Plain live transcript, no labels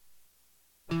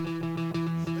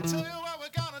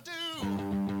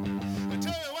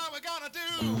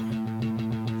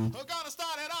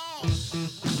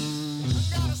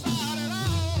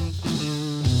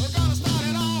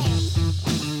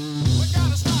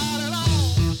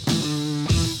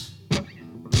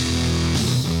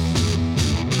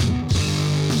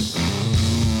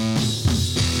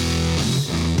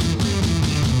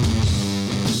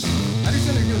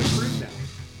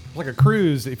like a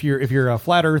cruise. If you're a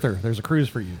flat earther, there's a cruise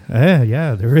for you.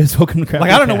 Yeah, there is. Welcome to Crappy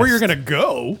Like I don't know where Cast. you're gonna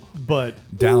go, but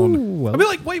Down. Ooh, I mean,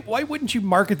 like, wait, why wouldn't you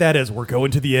market that as we're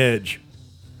going to the edge?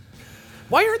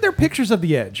 Why aren't there pictures of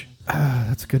the edge?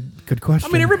 that's a good question.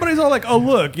 I mean, everybody's all like, "Oh,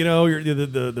 look,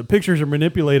 the pictures are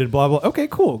manipulated." Blah blah. Okay,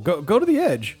 cool. Go to the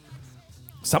edge.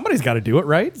 Somebody's got to do it,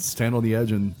 right? Stand on the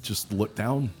edge and just look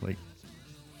down, like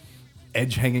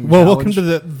edge hanging. Well, challenge.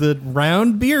 welcome to the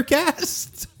round beer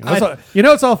cast.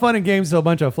 It's all fun and games till a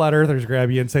bunch of flat earthers grab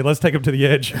you and say, "Let's take them to the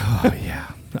edge." Oh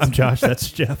yeah, I'm Josh. That's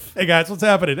Jeff. Hey guys, what's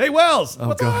happening? Hey Wells, Oh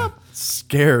what's god, up?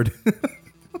 scared.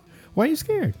 Why are you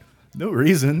scared? No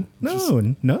reason. No,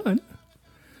 none.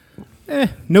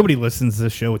 Nobody listens to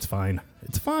this show. It's fine.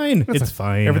 It's fine. It's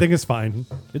fine. Everything is fine.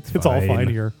 It's all fine. fine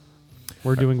here.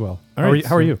 We're doing well. All How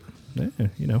right, are you?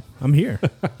 I'm here.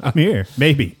 I'm here.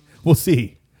 Maybe we'll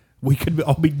see. We could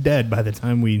all be dead by the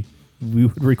time we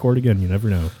would record again. You never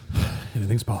know.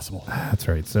 Anything's possible. That's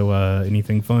right. So,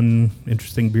 anything fun,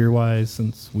 interesting beer wise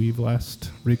since we've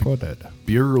last recorded?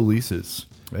 Beer releases.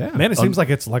 Yeah, Man, it seems like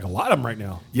it's like a lot of them right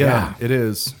now. Yeah, it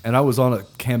is. And I was on a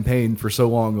campaign for so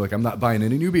long, like I'm not buying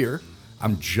any new beer.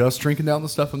 I'm just drinking down the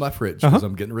stuff in my fridge because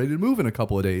I'm getting ready to move in a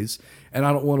couple of days, and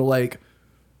I don't want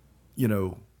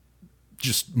to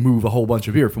just move a whole bunch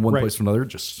of beer from one Right. place to another.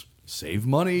 Just save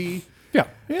money. Yeah.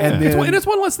 And And then it's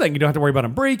one less thing. You don't have to worry about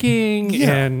them breaking.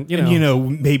 Yeah. And, you know.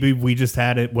 maybe we just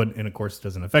had it. And of course, it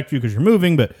doesn't affect you because you're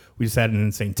moving. But we just had an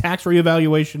insane tax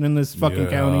reevaluation in this fucking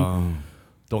county.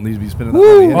 Don't need to be spending that money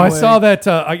Woo! anyway. I saw that.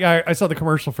 I saw the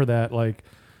commercial for that, like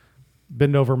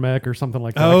Bend Over Mech or something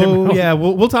like that. I can't Oh remember. yeah,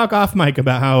 we'll talk off mic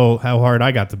about how hard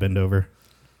I got to bend over.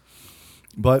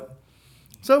 But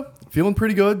so feeling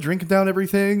pretty good, drinking down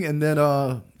everything, and then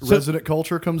Resident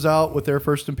Culture comes out with their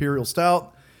first Imperial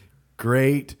Stout.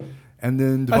 Great. And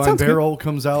then Divine sounds good. Barrel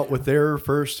comes out with their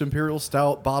first Imperial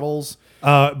Stout bottles.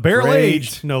 Barrel Great.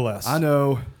 aged, no less. I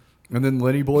know. And then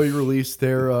Lenny Boy released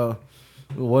their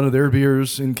one of their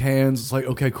beers in cans. It's like,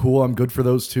 okay, cool, I'm good for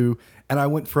those two. And I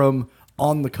went from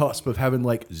on the cusp of having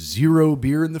like zero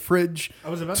beer in the fridge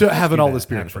to having all this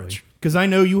beer in the fridge. Because I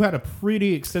know you had a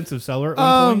pretty extensive cellar at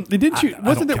one point. Didn't you? I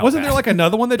Wasn't don't there? count Wasn't there that. like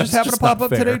another one that just That's happened to just pop not up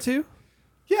fair. today too?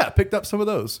 Yeah, I picked up some of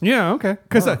those. Yeah, okay.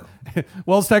 Because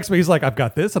Wells texts me. He's like, "I've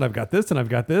got this, and I've got this, and I've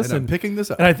got this, And I'm picking this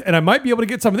up. and I might be able to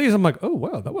get some of these." I'm like, "Oh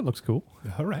wow, that one looks cool."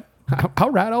 All right.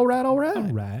 All right. All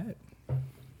right.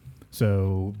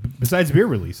 So, besides beer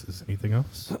releases, anything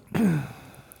else?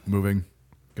 Moving.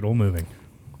 Good old moving.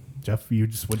 Jeff, you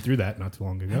just went through that not too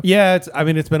long ago. Yeah,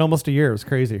 it's been almost a year. It was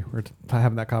crazy. We're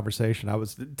having that conversation. I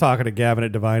was talking to Gavin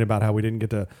at Divine about how I didn't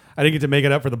get to make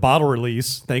it up for the bottle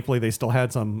release. Thankfully, they still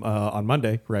had some on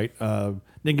Monday, right? Didn't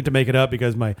get to make it up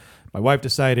because my wife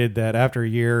decided that after a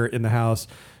year in the house,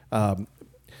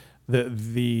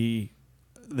 the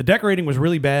decorating was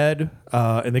really bad,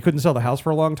 and they couldn't sell the house for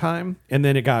a long time. And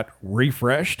then it got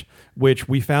refreshed, which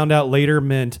we found out later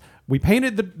meant we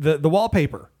painted the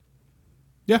wallpaper.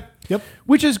 Yeah. Yep.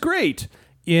 Which is great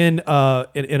in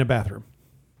a bathroom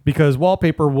because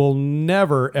wallpaper will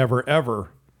never, ever, ever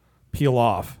peel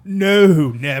off. No,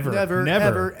 never.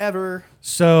 Never, ever.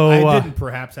 So I didn't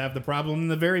perhaps have the problem in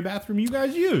the very bathroom you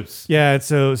guys use. Yeah, and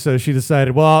so she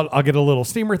decided, well, I'll get a little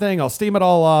steamer thing. I'll steam it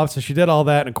all off. So she did all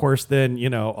that, and of course, then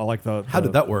I like the. How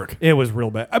did that work? It was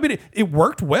real bad. I mean, it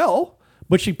worked well,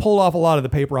 but she pulled off a lot of the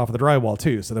paper off of the drywall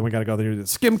too. So then we got to go there to the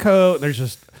skim coat. And there's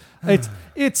just.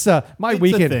 It's my It's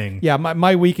weekend. a thing. Yeah,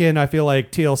 my weekend. I feel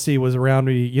like TLC was around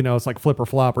me. It's like Flip or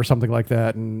Flop or something like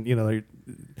that, and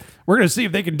we're gonna see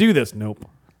if they can do this. Nope.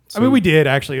 I mean, we did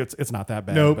actually. It's not that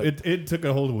bad. Nope. but- It took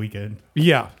a whole weekend.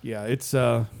 yeah. It's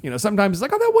sometimes it's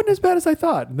like, oh, that wasn't as bad as I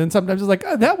thought. And then sometimes it's like,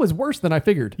 oh, that was worse than I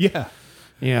figured. Yeah.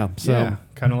 Yeah. So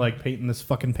kind of like painting this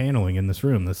fucking paneling in this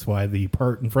room. That's why the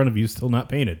part in front of you is still not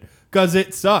painted. Because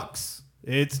it sucks.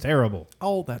 It's terrible.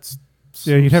 Oh, that's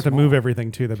yeah, you'd have to move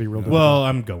everything too. That'd be real difficult. Well,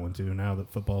 I'm going to now that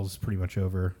football's pretty much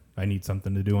over. I need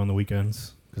something to do on the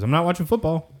weekends because I'm not watching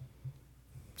football.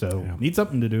 So need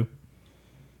something to do.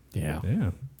 yeah.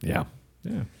 Yeah. Yeah.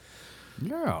 Yeah.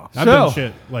 yeah. I've So- done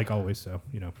shit like always. So,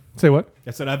 Say what?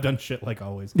 I said I've done shit like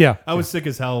always. Yeah. I was sick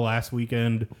as hell last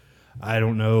weekend. I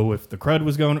don't know if the crud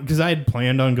was going because I had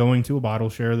planned on going to a bottle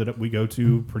share that we go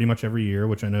to pretty much every year,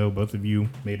 which I know both of you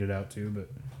made it out to. But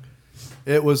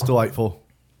It was delightful.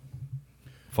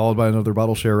 Followed by another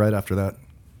bottle share right after that.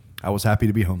 I was happy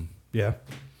to be home. yeah,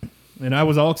 and I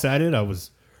was all excited. I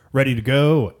was ready to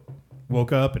go.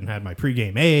 Woke up and had my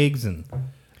pregame eggs and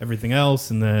everything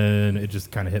else, and then it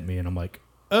just kind of hit me, and I'm like,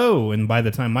 oh! And by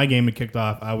the time my game had kicked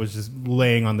off, I was just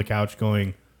laying on the couch,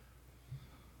 going,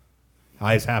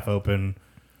 eyes half open.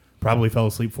 Probably fell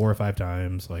asleep 4 or 5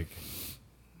 times. Like,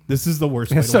 This is the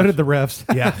worst way And to so watch. did the refs.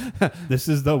 Yeah. This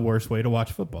is the worst way to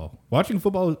watch football. Watching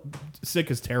football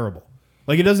sick is terrible.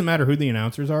 Like, it doesn't matter who the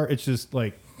announcers are. It's just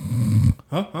like,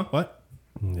 huh? What?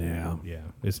 Yeah. Yeah.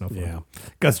 It's no fun. Yeah.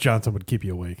 Gus Johnson would keep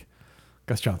you awake.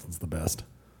 Gus Johnson's the best.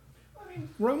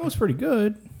 Romo's pretty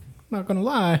good. Not going to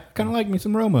lie. Kind of like me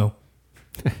some Romo.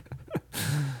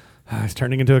 He's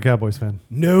turning into a Cowboys fan.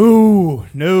 No,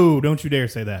 don't you dare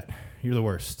say that. You're the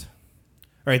worst.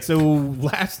 All right, so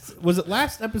was it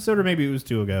last episode or maybe it was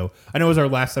 2 ago? I know it was our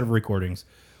last set of recordings.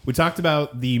 We talked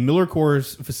about the Miller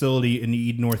Coors facility in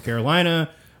Eden, North Carolina,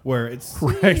 where it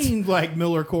seemed like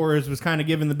Miller Coors was kind of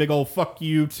giving the big old fuck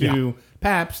you to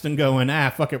Pabst and going,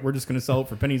 fuck it, we're just going to sell it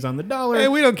for pennies on the dollar. Hey,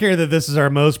 we don't care that this is our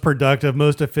most productive,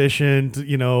 most efficient,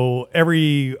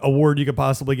 every award you could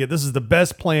possibly get. This is the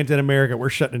best plant in America. We're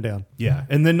shutting it down. Yeah,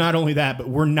 and then not only that, but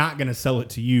we're not going to sell it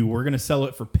to you. We're going to sell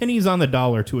it for pennies on the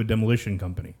dollar to a demolition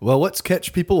company. Well, let's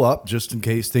catch people up just in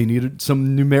case they needed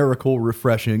some numerical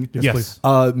refreshing. Yes.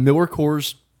 Miller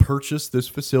Coors purchased this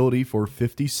facility for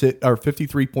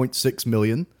 53.6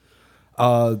 million.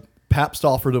 Pabst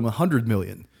offered them 100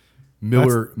 million.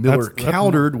 Miller That's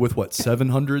countered with what,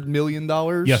 $700 million?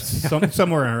 Yes,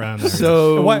 somewhere around there.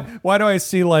 So Why do I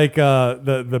see like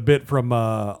the bit from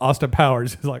Austin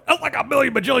Powers? It's like, oh, like $1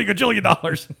 million, gajillion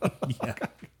dollars.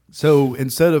 So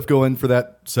instead of going for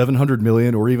that 700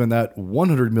 million or even that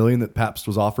 100 million that Pabst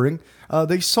was offering,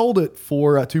 they sold it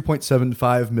for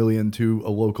 2.75 million to a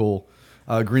local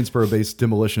Greensboro-based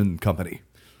demolition company.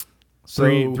 So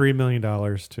 $3 million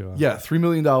to yeah, $3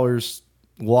 million,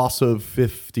 loss of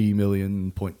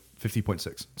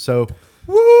 50.6. So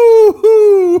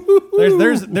woo!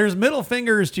 There's middle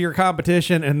fingers to your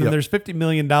competition, and then Yep. there's $50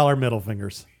 million middle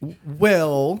fingers.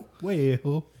 Well,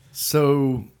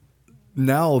 so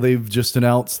now they've just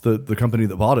announced the company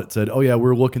that bought it said, oh yeah,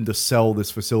 we're looking to sell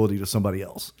this facility to somebody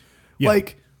else. Yeah.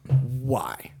 Like,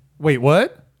 why? Wait,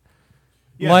 what?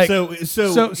 Yeah, Like- so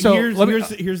let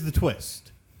me- here's the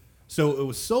twist. So it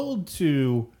was sold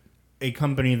to a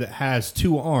company that has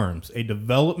two arms, a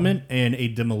development and a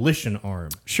demolition arm.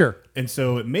 Sure. And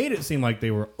so it made it seem like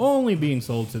they were only being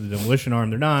sold to the demolition arm.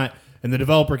 They're not. And the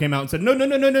developer came out and said,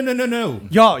 no.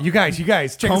 Y'all, you guys,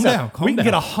 check Calm this down, out. calm We can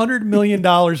get down. $100 million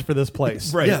for this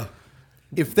place. Right. Yeah.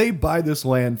 If they buy this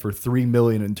land for 3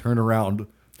 million and turn around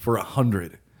for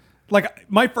 100, Like,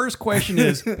 my first question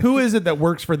is, who is it that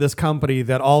works for this company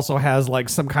that also has like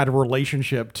some kind of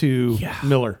relationship to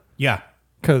Miller? Yeah.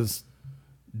 Because,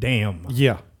 Damn.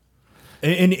 yeah.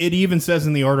 And it even says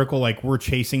in the article, like, we're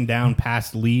chasing down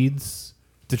past leads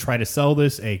to try to sell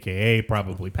this, a.k.a.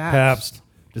 probably Pabst.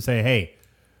 To say,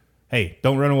 hey,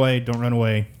 don't run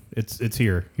away. It's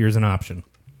here. Here's an option.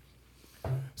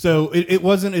 So it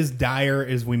wasn't as dire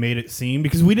as we made it seem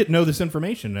because we didn't know this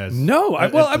information at the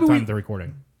time of the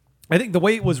recording. I think the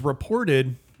way it was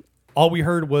reported, all we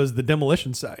heard was the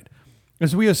demolition side.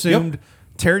 As we assumed,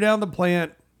 tear down the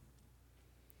plant,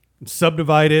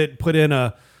 subdivide it, put in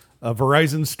a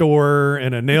Verizon store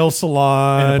and a nail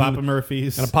salon. And a Papa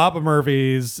Murphy's. And a Papa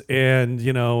Murphy's and,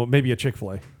 maybe a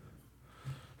Chick-fil-A.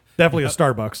 Definitely a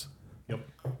Starbucks.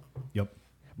 Yep.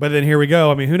 But then here we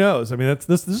go. I mean, who knows? I mean,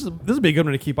 this would be a good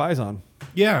one to keep eyes on.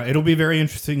 Yeah, it'll be very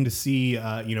interesting to see,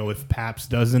 if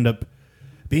Pabst does end up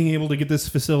being able to get this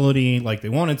facility like they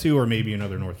wanted to, or maybe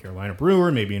another North Carolina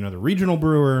brewer, maybe another regional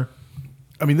brewer.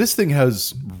 I mean, this thing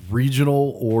has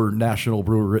regional or national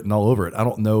brewer written all over it. I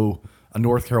don't know a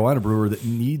North Carolina brewer that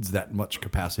needs that much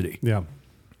capacity. Yeah.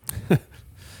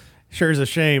 Sure is a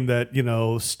shame that,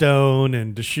 Stone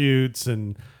and Deschutes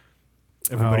and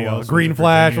Everybody else Green in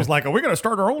Flash Virginia. was like, we're going to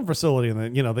start our own facility. And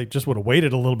then, they just would have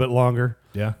waited a little bit longer.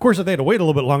 Yeah. Of course, if they had to wait a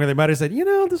little bit longer, they might have said,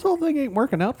 this whole thing ain't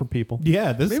working out for people.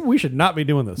 Yeah, Maybe we should not be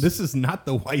doing this. This is not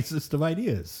the wisest of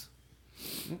ideas.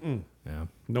 Yeah.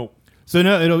 Nope. So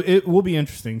no, it will be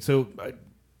interesting. So,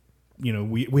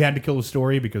 we had to kill a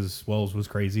story because Wells was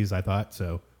crazy as I thought.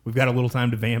 So we've got a little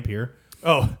time to vamp here.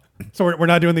 Oh, so we're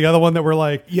not doing the other one that we're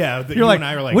like, Yeah, you're like, and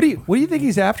I are like, what do you think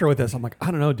he's after with this? I'm like, I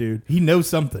don't know, dude. he knows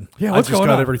something. Yeah, I what's just going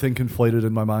got on? everything conflated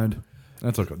in my mind.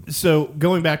 That's okay. So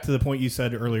going back to the point you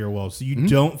said earlier, Wells, so you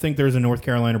don't think there's a North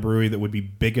Carolina brewery that would be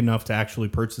big enough to actually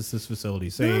purchase this facility?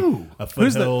 Say No. a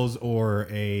Who's the- Foothills or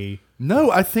a No,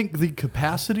 I think the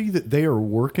capacity that they are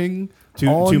working too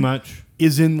on much.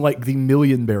 is in like the 1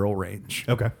 million barrel range.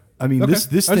 Okay. I mean, Okay.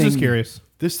 this I was thing, just curious.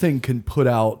 This thing can put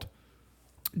out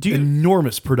Do you,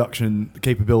 enormous production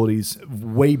capabilities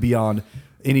way beyond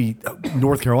any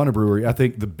North Carolina brewery. I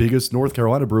think the biggest North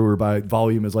Carolina brewer by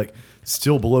volume is like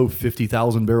still below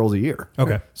 50,000 barrels a year.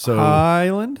 Okay. So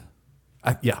Highland?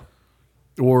 yeah,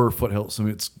 or Foothills. I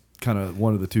mean, it's kind of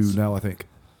one of the two now, I think.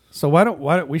 So why don't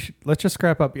let's just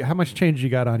scrap up. How much change you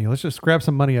got on you? Let's just grab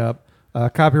some money up.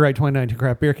 Copyright 2019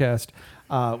 Craft Beer Cast.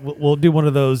 We'll do one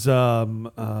of those.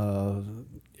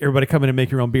 Everybody come in and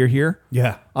make your own beer here.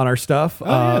 Yeah. On our stuff.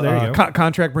 Yeah, there you go.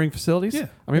 Contract brewing facilities. Yeah,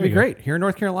 I mean, it'd be great here in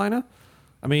North Carolina.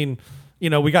 I mean,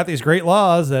 we got these great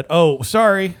laws that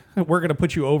sorry, we're going to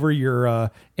put you over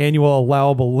your annual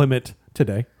allowable limit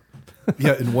today.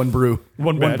 Yeah, in one brew.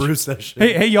 One brew session.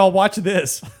 Hey, y'all, watch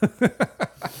this.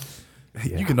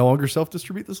 You can no longer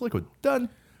self-distribute this liquid. Done.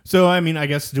 So, I mean, I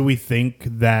guess, do we think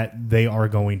that they are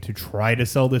going to try to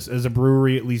sell this as a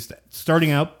brewery, at least starting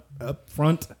out up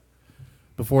front,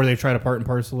 before they try to part and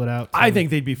parcel it out? I think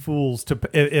they'd be fools to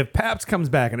if Pabst comes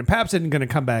back, and Pabst isn't going to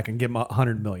come back and give them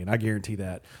 $100 million. I guarantee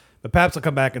that. But Pabst will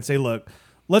come back and say, "Look,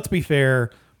 let's be fair.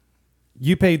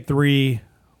 You paid $3 million.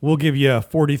 We'll give you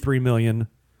 $43 million.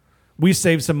 We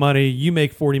save some money. You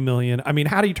make $40 million. I mean,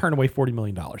 how do you turn away $40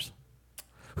 million?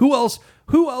 Who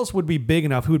else would be big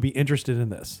enough who would be interested in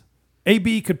this?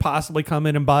 AB could possibly come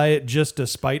in and buy it just to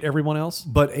spite everyone else.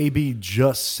 But AB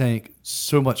just sank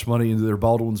so much money into their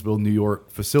Baldwinsville, New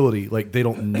York facility. Like, they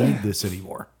don't need this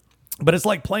anymore. But it's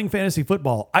like playing fantasy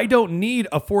football. I don't need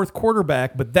a fourth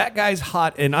quarterback, but that guy's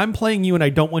hot, and I'm playing you, and I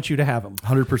don't want you to have him.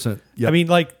 100%. Yeah. I mean,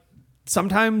 like,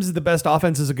 sometimes the best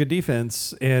offense is a good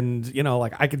defense, and,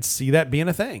 I could see that being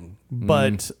a thing.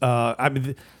 But, I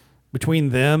mean, between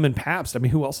them and Pabst, I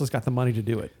mean, who else has got the money to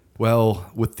do it?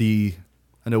 Well,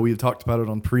 I know we had talked about it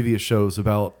on previous shows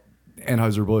about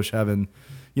Anheuser-Busch having,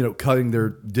 cutting their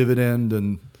dividend,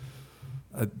 and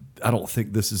I don't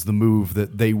think this is the move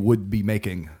that they would be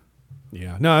making.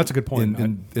 Yeah, no, that's a good point.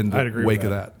 In the wake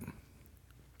of that.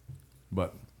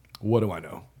 But what do I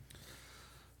know?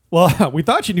 Well, we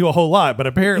thought you knew a whole lot, but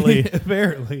apparently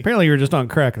you were just on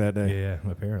crack that day.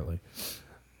 Yeah, apparently.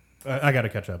 I got to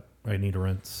catch up. I need a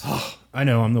rinse. I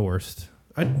know, I'm the worst.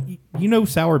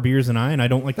 Sour beers and I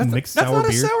don't like to mix that's sour not a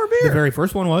beer. sour beer. The very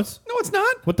first one was. No, it's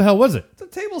not. What the hell was it? It's a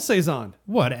table saison.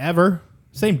 Whatever.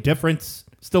 Same difference.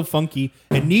 Still funky.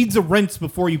 It needs a rinse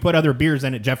before you put other beers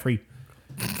in it, Jeffrey.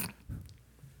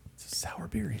 It's a sour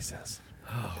beer, he says.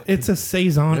 It's a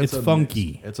saison. It's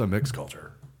funky. It's a mixed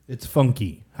culture. It's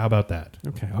funky. How about that?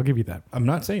 Okay, I'll give you that. I'm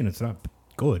not saying it's not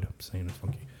good. I'm saying it's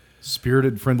funky.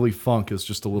 Spirited, friendly funk is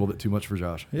just a little bit too much for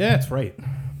Josh. Yeah, that's right.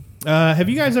 Have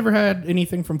you guys ever had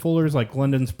anything from Fuller's, like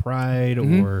London's Pride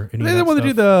or any of They that want to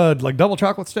do stuff? the double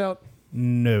chocolate stout.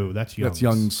 No, that's Young's. That's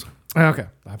Young's. Okay,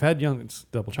 I've had Young's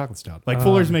double chocolate stout. Like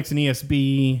Fuller's makes an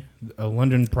ESB, a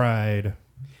London Pride.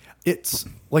 It's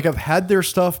like I've had their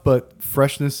stuff, but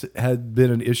freshness had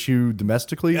been an issue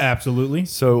domestically. Absolutely.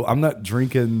 So I'm not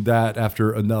drinking that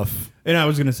after enough. And I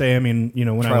was going to say, I mean,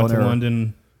 when I Trial went to and error.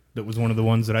 London, that was one of the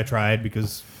ones that I tried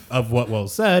because of what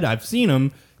Wells said. I've seen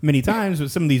them many times,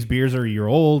 but some of these beers are a year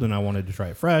old, and I wanted to try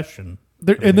it fresh. And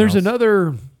there's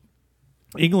another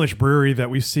English brewery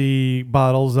that we see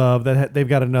bottles of that they've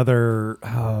got another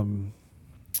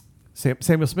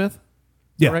Samuel Smith.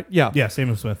 Yeah, right? Yeah.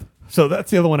 Samuel Smith. So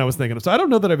that's the other one I was thinking of. So I don't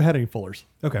know that I've had any Fullers.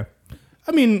 Okay.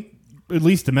 I mean, at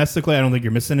least domestically, I don't think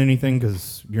you're missing anything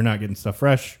because you're not getting stuff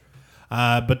fresh.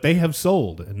 But they have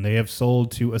sold, and they have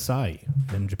sold to Asahi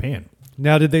in Japan.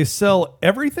 Now, did they sell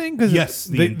everything? Because Yes,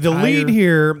 the lead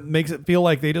here makes it feel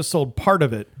like they just sold part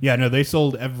of it. Yeah, no, they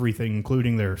sold everything,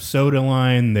 including their soda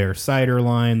line, their cider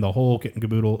line. The whole kit and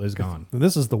caboodle is gone. And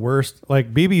this is the worst.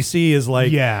 Like BBC is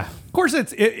like, Yeah. Of course,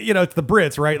 it's the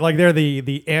Brits, right? Like they're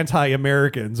the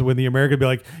anti-Americans. When the American be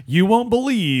like, you won't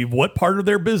believe what part of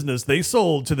their business they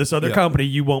sold to this other company.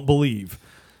 You won't believe.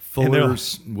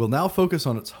 Fuller's will now focus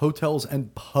on its hotels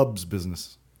and pubs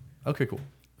business. Okay, cool.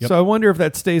 Yep. So I wonder if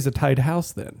that stays a tied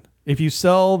house then. If you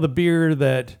sell the beer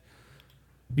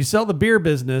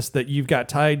business that you've got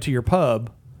tied to your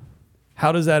pub,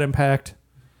 how does that impact?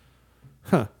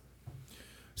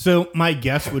 So my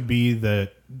guess would be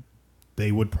that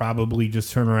they would probably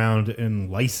just turn around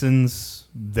and license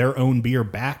their own beer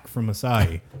back from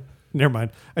Asahi. Never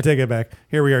mind. I take it back.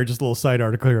 Here we are, just a little side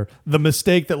article here. The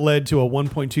mistake that led to a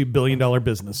 $1.2 billion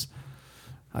business.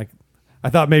 I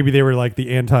thought maybe they were like the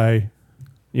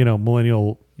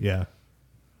millennial Yeah.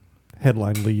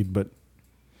 headline lead, but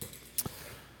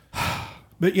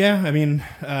Yeah, I mean,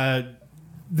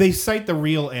 they cite the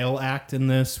Real Ale Act in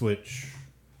this, which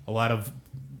a lot of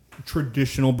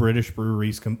traditional British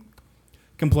breweries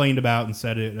complained about and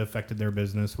said it affected their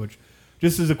business, which,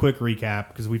 just as a quick recap,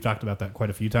 because we've talked about that quite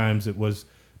a few times, it was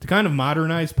to kind of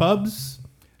modernize pubs.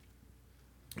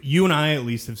 You and I, at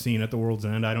least, have seen At the World's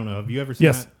End. I don't know. Have you ever seen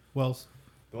Yes. that, Wells?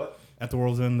 What? At the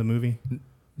World's End, the movie?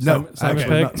 No, Simon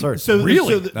actually Pegg? not. Sorry. So,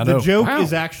 Really? so the, I the know. joke Wow.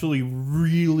 is actually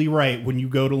really right when you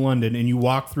go to London and you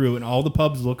walk through and all the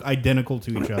pubs look identical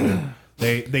to each other.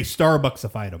 They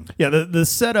Starbucksified them. Yeah, the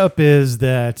setup is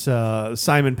that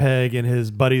Simon Pegg and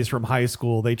his buddies from high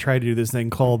school, they tried to do this thing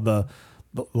called the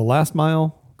last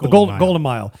mile. Golden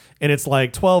Mile. And it's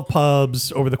like 12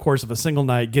 pubs over the course of a single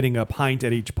night, getting a pint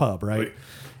at each pub, right?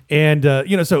 And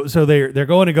so they're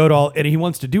going to go to all, and he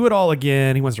wants to do it all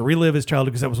again. He wants to relive his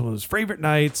childhood because that was one of his favorite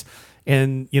nights.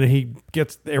 And he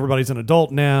gets, everybody's an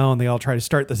adult now, and they all try to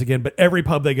start this again. But every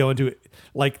pub they go into,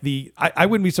 like I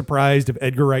wouldn't be surprised if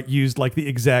Edgar Wright used like the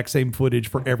exact same footage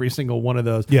for every single one of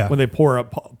those. Yeah. When they pull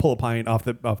a pint off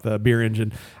the beer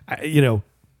engine,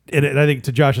 And I think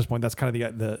to Josh's point, that's kind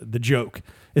of the joke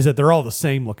is that they're all the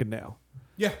same looking now.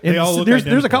 Yeah, And they all look there's a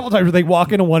identical. couple times where they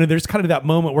walk into one and there's kind of that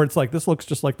moment where it's like, this looks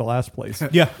just like the last place.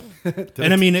 Yeah,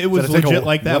 and I mean it was Did it take legit a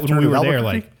like that left when turn we to were there.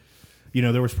 Albuquerque?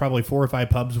 Like, there was probably 4 or 5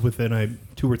 pubs within a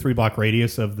 2 or 3 block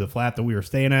radius of the flat that we were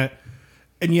staying at.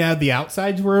 And yeah, the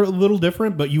outsides were a little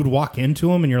different, but you would walk into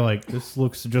them and you're like, this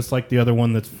looks just like the other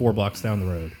one that's 4 blocks down the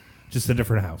road, just a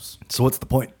different house. So what's the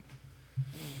point?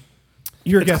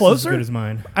 Your It's guess closer? is as good as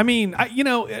mine. I mean,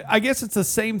 I guess it's the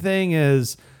same thing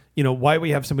as, why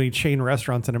we have so many chain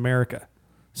restaurants in America.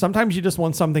 Sometimes you just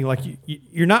want something like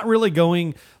you're not really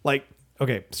going like,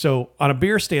 okay, so on a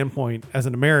beer standpoint, as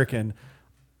an American,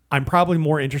 I'm probably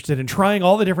more interested in trying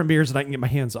all the different beers that I can get my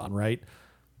hands on, right?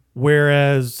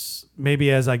 Whereas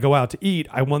maybe as I go out to eat,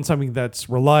 I want something that's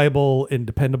reliable and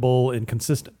dependable and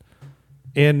consistent.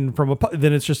 And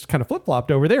then it's just kind of flip-flopped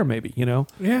over there, maybe,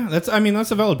 Yeah, that's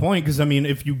a valid point because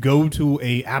if you go to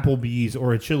a Applebee's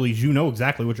or a Chili's, you know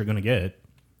exactly what you're going to get.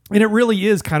 And it really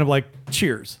is kind of like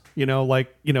Cheers,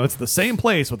 it's the same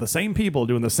place with the same people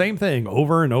doing the same thing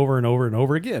over and over and over and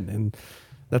over again. And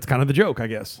that's kind of the joke, I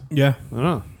guess. Yeah, I don't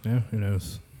know. yeah. Who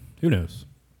knows? Who knows?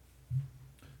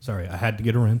 Sorry, I had to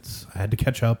get a rinse. I had to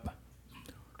catch up.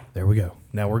 There we go.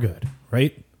 Now we're good,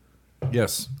 right?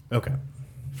 Yes. Okay.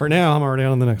 For now, I'm already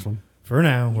on the next one. For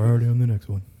now, we're already on the next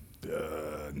one.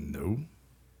 No.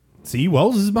 See,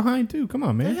 Wells is behind too. Come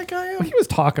on, man. Well, he was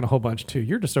talking a whole bunch, too.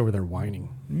 You're just over there whining.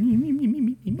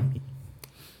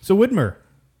 So Widmer,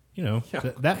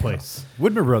 that place.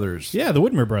 Widmer Brothers. Yeah, the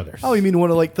Widmer brothers. Oh, you mean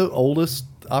one of like the oldest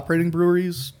operating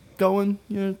breweries going?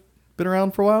 Been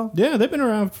around for a while? Yeah, they've been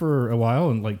around for a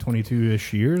while, in like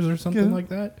 22-ish years or something like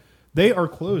that. They are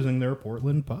closing their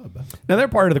Portland pub. Now, they're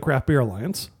part of the Craft Beer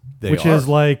Alliance, They which are. is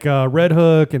like Red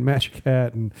Hook and Magic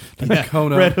Hat and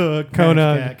Kona. Red Hook,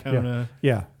 Kona. Magic Cat, Kona.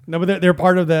 Yeah. No, but they're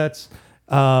part of that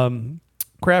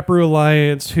Craft Brew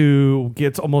Alliance, who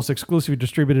gets almost exclusively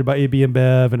distributed by AB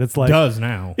InBev, and it's like Does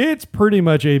now. it's pretty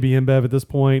much AB InBev at this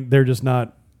point. They're just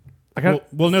not.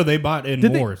 Well, no, they bought in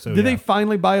Did more. they they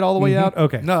finally buy it all the way out?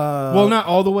 Okay. No. Well, not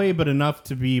all the way, but enough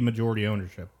to be majority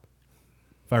ownership,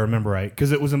 if I remember right.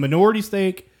 Because it was a minority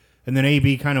stake, and then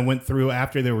AB kind of went through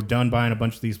after they were done buying a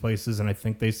bunch of these places, and I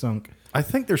think they sunk. I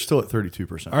think they're still at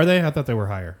 32%. Are they? I thought they were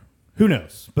higher. Who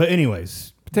knows? But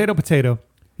anyways, Potato.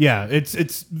 yeah,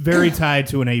 it's very tied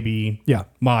to an AB Yeah.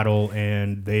 model,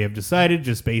 and they have decided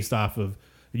just based off of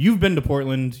you've been to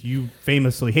Portland, you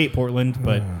famously hate Portland,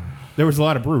 but there was a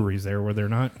lot of breweries there, were there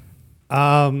not?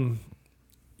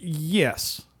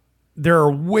 Yes. There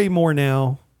are way more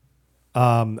now.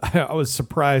 I was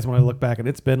surprised when I look back, and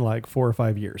it's been like 4 or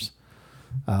 5 years.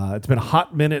 It's been a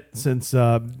hot minute since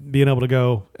being able to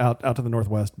go out to the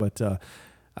Northwest, but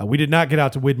we did not get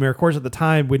out to Widmer. Of course, at the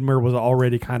time, Widmer was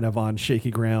already kind of on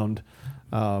shaky ground.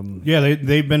 Yeah,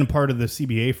 they've been a part of the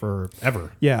CBA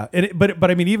forever. Yeah,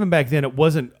 but I mean, even back then, it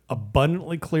wasn't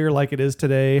abundantly clear like it is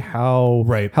today how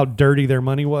dirty their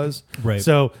money was. Right.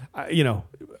 So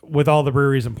with all the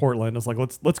breweries in Portland, it's like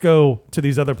let's go to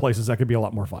these other places that could be a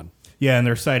lot more fun. Yeah, and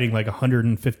they're citing like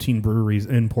 115 breweries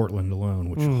in Portland alone,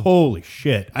 which holy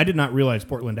shit. I did not realize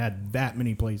Portland had that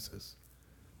many places.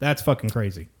 That's fucking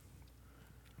crazy.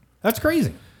 That's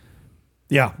crazy.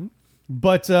 Yeah,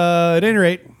 but at any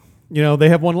rate, they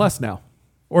have one less now,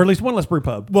 or at least one less brew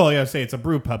pub. Well, yeah, I say it's a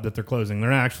brew pub that they're closing.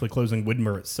 They're not actually closing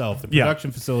Widmer itself. The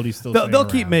production facility's still They'll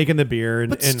keep around. making the beer,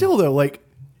 But still, though, like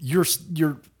your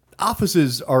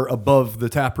offices are above the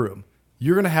tap room.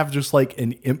 You're going to have just like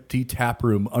an empty tap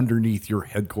room underneath your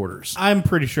headquarters. I'm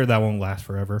pretty sure that won't last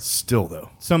forever. Still, though.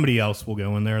 Somebody else will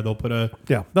go in there. They'll put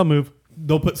they'll move.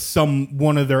 They'll put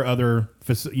one of their other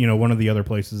one of the other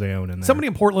places they own in there. Somebody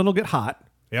in Portland will get hot.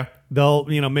 Yeah. They'll,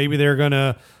 maybe they're going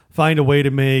to find a way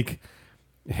to make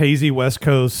hazy West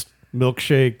Coast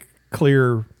milkshake,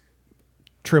 clear,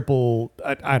 triple,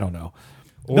 I don't know.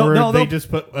 Or they just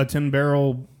put a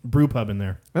 10-barrel brew pub in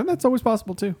there. And that's always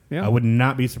possible too. Yeah. I would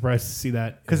not be surprised to see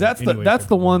that. Because that's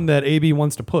the one that AB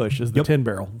wants to push is the 10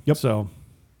 barrel. Yep. So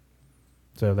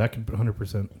that could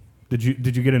 100%. Did you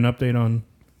get an update on?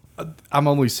 I'm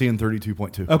only seeing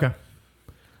 32.2. Okay.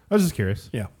 I was just curious.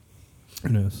 Yeah. Who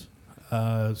knows?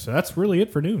 So that's really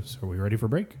it for news. Are we ready for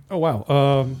break? Oh,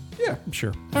 wow. Yeah, I'm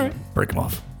sure. All right. Break them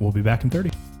off. We'll be back in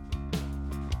 30.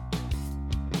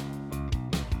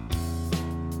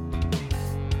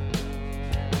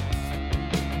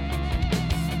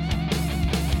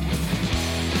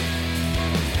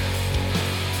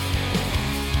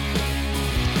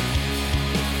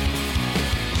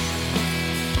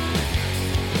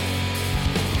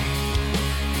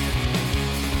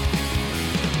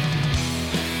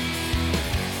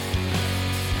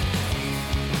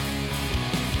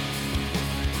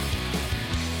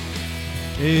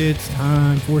 It's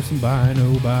time for some buy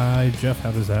no buy. Jeff, how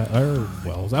does that? Or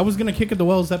Wells. I was gonna kick it to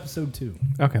Wells episode 2.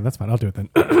 Okay, that's fine. I'll do it then.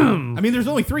 I mean, there's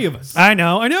only 3 of us. I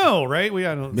know, right?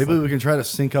 I don't. Maybe we can try to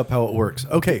sync up how it works.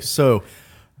 Okay, so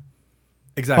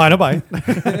exactly. Bye.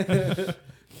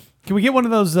 Can we get one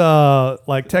of those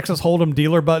like Texas Hold'em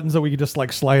dealer buttons that we can just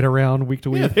like slide around week to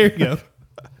week? Yeah, there you go.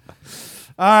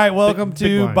 All right, welcome Big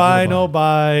to blind, Buy big No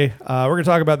Buy. We're going to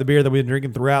talk about the beer that we've been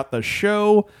drinking throughout the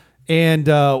show and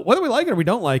whether we like it or we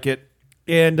don't like it.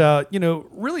 And,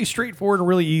 really straightforward and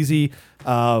really easy.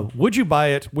 Would you buy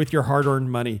it with your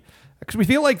hard-earned money? Because we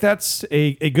feel like that's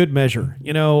a good measure.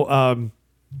 Yeah,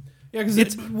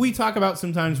 because we talk about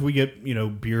sometimes we get,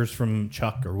 beers from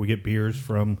Chuck or we get beers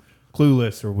from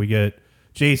Clueless or we get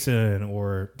Jason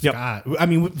or Scott. I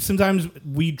mean, sometimes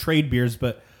we trade beers,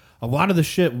 but a lot of the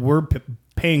shit we're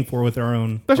paying for with our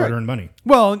own hard-earned money.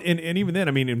 Well, and even then,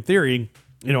 I mean, in theory,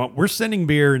 we're sending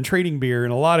beer and trading beer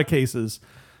in a lot of cases.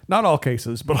 Not all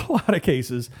cases, but a lot of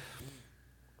cases.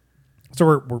 So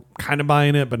we're kind of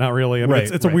buying it, but not really. I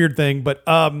mean, it's a weird thing. But,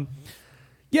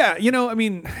 yeah, I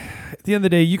mean, at the end of the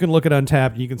day, you can look at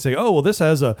Untapped and you can say, oh, well, this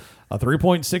has a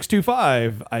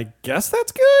 3.625. I guess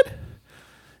that's good.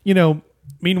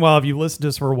 Meanwhile, if you've listened to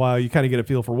us for a while, you kind of get a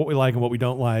feel for what we like and what we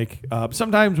don't like.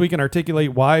 Sometimes we can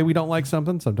articulate why we don't like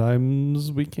something.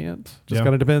 Sometimes we can't. Just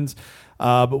kind of depends.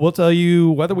 But we'll tell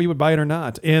you whether we would buy it or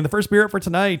not. And the first beer up for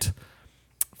tonight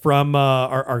from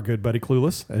our good buddy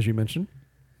Clueless, as you mentioned,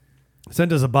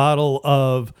 sent us a bottle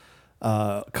of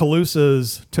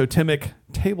Calusa's Totemic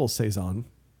Table Saison.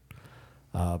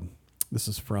 This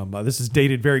is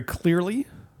dated very clearly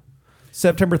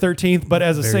September 13th, but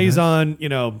as a Saison,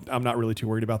 I'm not really too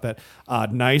worried about that.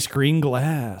 Nice green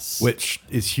glass. Which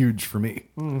is huge for me.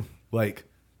 Like,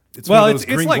 it's Well, one of those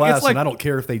it's green like- glass, it's like- and I don't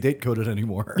care if they date code it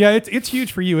anymore. Yeah, it's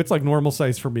huge for you. It's like normal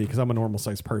size for me because I'm a normal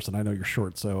size person. I know you're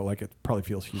short, so like it probably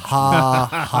feels huge. Ha,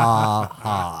 ha,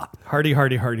 ha. Hardy.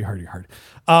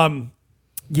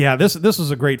 Yeah, this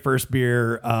was a great first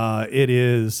beer.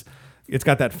 It's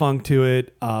got that funk to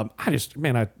it.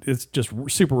 It's just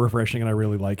super refreshing, and I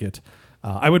really like it.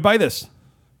 I would buy this.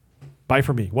 Buy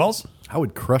for me. Wells? I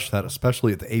would crush that,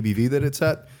 especially at the ABV that it's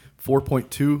at,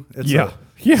 4.2. It's Yeah.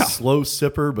 a slow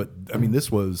sipper, but I mean,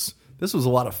 this was a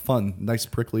lot of fun. Nice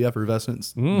prickly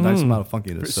effervescence, nice amount of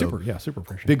funkiness. Super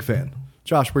refreshing. Big fan.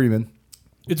 Josh, where you been?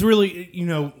 It's really,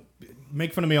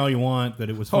 make fun of me all you want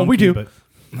that it was funky. Oh, we do. But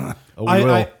Oh, we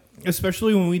will.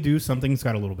 especially when we do something that's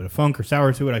got a little bit of funk or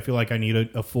sour to it, I feel like I need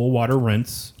a full water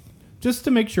rinse just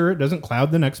to make sure it doesn't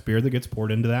cloud the next beer that gets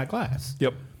poured into that glass.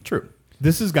 Yep. True.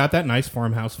 This has got that nice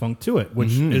farmhouse funk to it,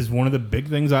 which is one of the big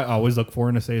things I always look for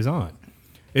in a Saison.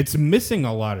 It's missing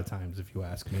a lot of times, if you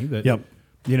ask me. That,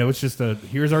 it's just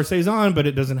here's our Saison, but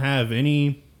it doesn't have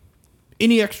any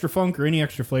extra funk or any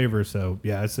extra flavor. So,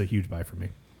 yeah, it's a huge buy for me.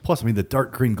 Plus, I mean, the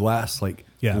dark green glass,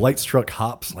 light struck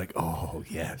hops, oh,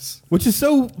 yes. Which is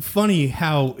so funny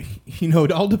how,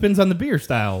 it all depends on the beer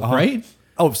style, right?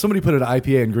 Oh, if somebody put an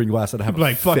IPA in green glass, I'd have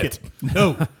Like, a fuck fit. it.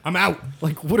 No, I'm out.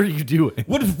 Like, what are you doing?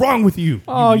 What is wrong with you?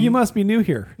 Oh, you must be new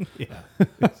here. Yeah.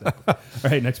 Exactly. All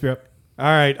right, next beer up. All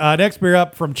right, next beer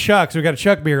up from Chuck. So we got a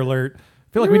Chuck beer alert.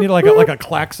 I feel like we need like a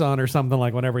klaxon or something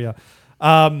like whenever you.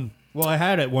 Well, I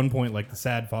had at one point like the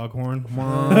sad foghorn.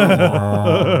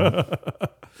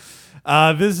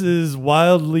 This is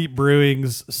Wild Leap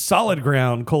Brewing's Solid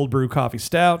Ground Cold Brew Coffee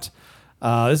Stout.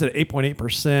 This is at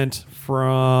 8.8%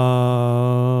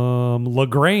 from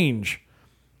LaGrange.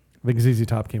 I think ZZ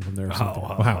Top came from there or something.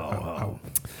 Wow.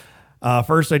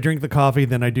 First, I drink the coffee,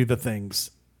 then I do the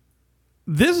things.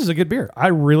 This is a good beer. I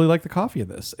really like the coffee in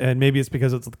this, and maybe it's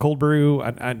because it's the cold brew. I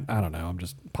don't know. I'm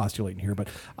just postulating here, but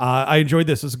I enjoyed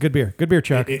this. It's a good beer. Good beer,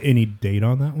 Chuck. Any date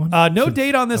on that one? No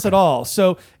date on this at all.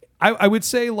 So I would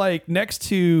say like next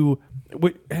to,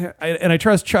 and I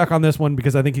trust Chuck on this one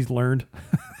because I think he's learned.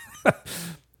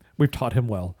 We've taught him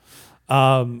well.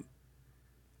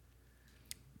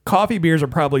 Coffee beers are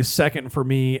probably second for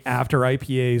me after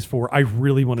IPAs for I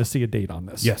really want to see a date on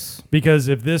this. Yes. Because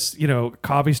if this,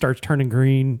 coffee starts turning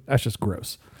green, that's just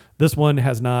gross. This one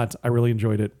has not. I really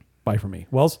enjoyed it. Bye for me.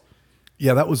 Wells?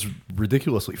 Yeah, that was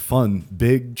ridiculously fun.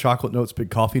 Big chocolate notes, big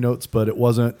coffee notes, but it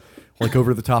wasn't like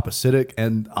over the top acidic.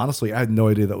 And honestly, I had no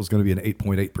idea that was going to be an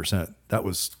 8.8%. That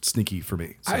was sneaky for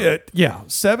me. So, Yeah.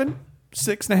 7,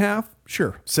 6.5.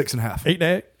 Sure. 6.5.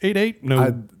 8.8.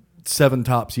 No. 7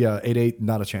 tops. Yeah. 8.8.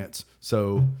 Not a chance.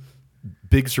 So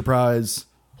big surprise.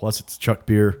 Plus it's Chuck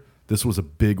beer. This was a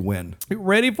big win.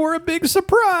 Ready for a big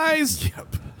surprise.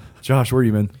 Yep. Josh, where are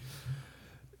you, man?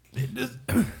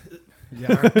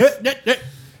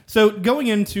 So going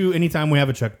into anytime we have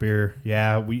a Chuck beer,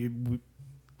 we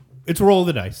it's a roll of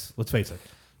the dice. Let's face it.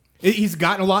 He's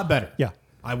gotten a lot better. Yeah.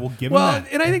 I will give him Well, that.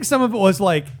 and I think some of it was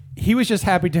like he was just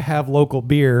happy to have local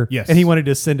beer, Yes. and he wanted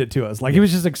to send it to us. Like he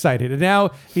was just excited, and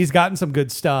now he's gotten some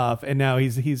good stuff, and now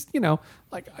he's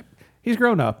like he's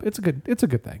grown up. It's a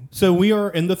good thing. So we are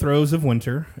in the throes of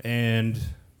winter, and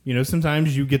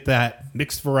sometimes you get that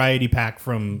mixed variety pack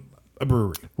from a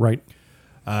brewery. Right.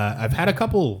 I've had a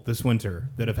couple this winter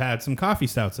that have had some coffee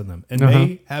stouts in them, and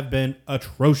they have been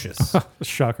atrocious.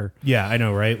 Shocker. Yeah, I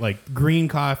know, right? Like green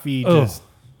coffee, Ugh. just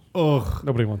ugh.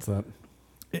 Nobody wants that.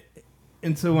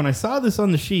 And so when I saw this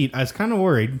on the sheet, I was kind of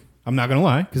worried. I'm not gonna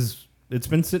lie, because it's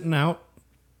been sitting out.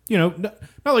 Not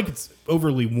like it's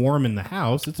overly warm in the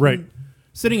house. It's Right. been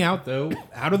sitting out though,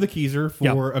 out of the keezer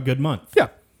for a good month. Yeah.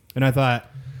 And I thought,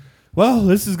 well,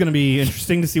 this is going to be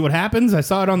interesting to see what happens. I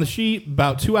saw it on the sheet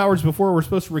about 2 hours before we're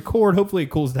supposed to record. Hopefully it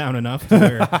cools down enough to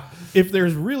where if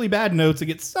there's really bad notes, it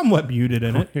gets somewhat muted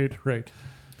in it. Right.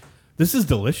 This is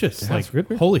delicious. Yeah, it's good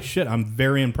beer. Holy shit, I'm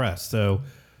very impressed. So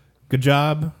good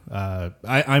job.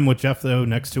 I'm with Jeff, though,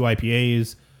 next to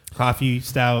IPAs, coffee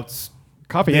stouts.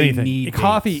 Coffee They anything. need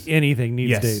Coffee dates. anything needs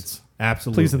Yes, dates.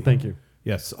 absolutely. Please and thank you.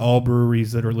 Yes, all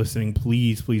breweries that are listening,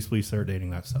 please start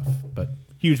dating that stuff. But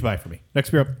huge buy for me.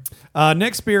 Next beer up.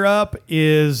 Next beer up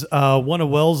is one of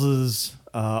Wells's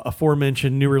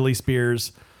aforementioned new release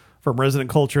beers from Resident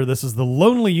Culture. This is the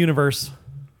Lonely Universe.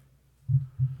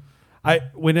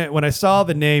 When I saw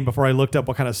the name before I looked up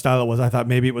what kind of style it was, I thought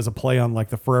maybe it was a play on like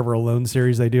the Forever Alone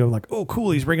series they do. I'm like, oh,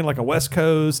 cool, he's bringing like a West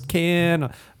Coast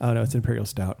can. Oh no, it's Imperial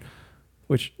Stout,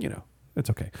 which it's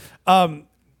okay.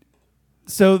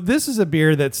 So this is a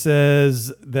beer that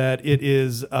says that it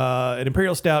is an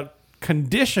Imperial Stout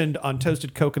conditioned on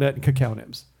toasted coconut and cacao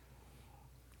nibs.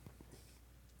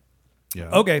 Yeah.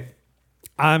 Okay,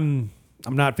 I'm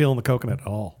not feeling the coconut at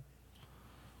all.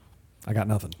 I got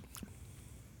nothing.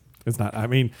 It's not. I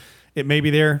mean, it may be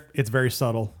there. It's very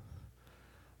subtle.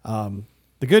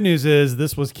 The good news is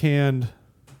this was canned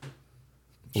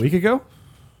a week ago,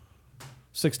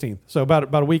 16th. So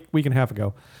about a week and a half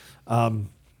ago.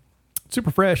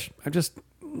 Super fresh. I just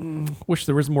wish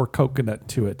there was more coconut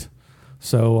to it.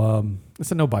 So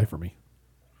it's a no buy for me.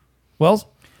 Wells?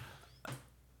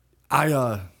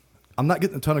 I'm not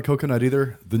getting a ton of coconut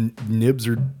either. The nibs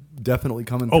are definitely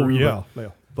coming Oh, through. yeah.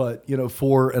 But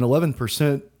for an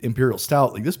 11% Imperial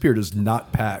Stout, like this beer does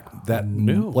not pack that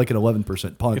like an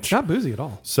 11% punch. It's not boozy at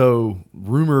all. So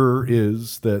rumor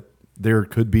is that there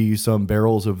could be some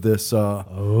barrels of this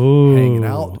hanging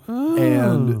out.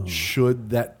 And should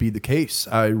that be the case,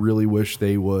 I really wish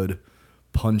they would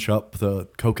punch up the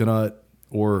coconut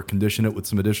or condition it with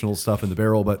some additional stuff in the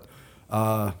barrel. But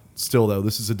still, though,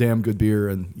 this is a damn good beer,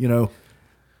 and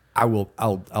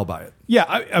I'll buy it. Yeah,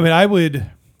 I mean, I would.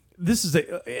 This is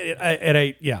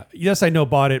yes, I know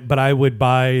bought it, but I would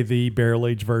buy the barrel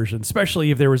aged version,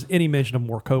 especially if there was any mention of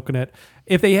more coconut.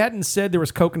 If they hadn't said there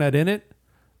was coconut in it,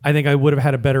 I think I would have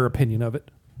had a better opinion of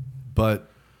it. But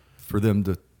for them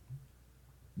to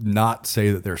not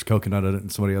say that there's coconut in it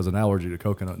and somebody has an allergy to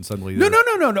coconut and suddenly No.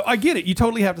 I get it. You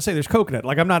totally have to say there's coconut.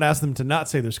 Like I'm not asking them to not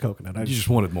say there's coconut. I you just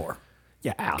wanted more.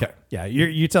 yeah. Okay. Yeah.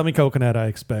 You tell me coconut, I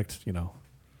expect pina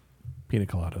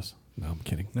coladas. No, I'm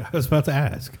kidding. I was about to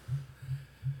ask.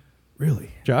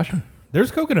 Really? Josh?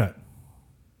 There's coconut.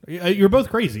 You're both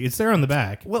crazy. It's there on the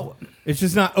back. Well, It's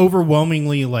just not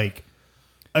overwhelmingly like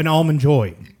an almond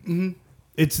joy. Mm-hmm.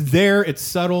 It's there. It's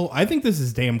subtle. I think this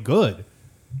is damn good.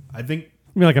 I think.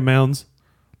 You mean like a Mounds?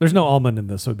 There's no almond in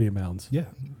this, so it'd be a Mounds. Yeah.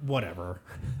 Whatever.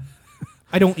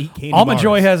 I don't eat candy Almond bars.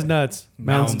 Joy has nuts.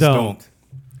 Mounds don't.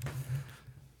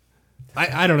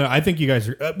 I don't know. I think you guys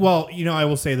are. I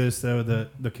will say this though: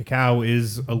 the cacao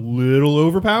is a little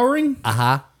overpowering.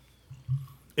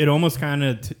 It almost kind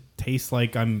of tastes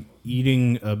like I'm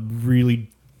eating a really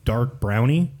dark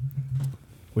brownie,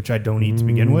 which I don't eat to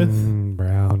begin with.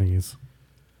 Brownies.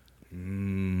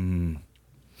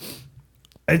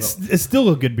 It's still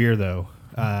a good beer though.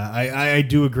 I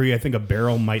do agree. I think a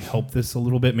barrel might help this a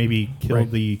little bit. Maybe kill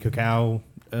Right. the cacao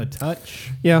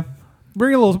touch. Yeah.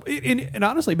 Bring a little, and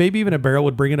honestly, maybe even a barrel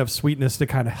would bring enough sweetness to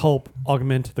kind of help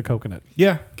augment the coconut.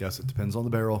 Yeah. Guess it depends on the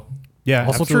barrel. Yeah,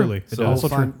 Also absolutely. true. It So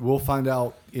does. we'll find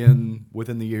out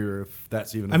within the year if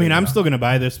that's even. I mean, I'm still going to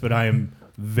buy this, but I am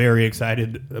very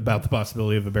excited about the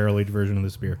possibility of a barrel-aged version of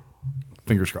this beer.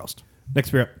 fingers crossed.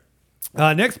 Next beer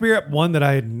up. Next beer up, one that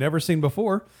I had never seen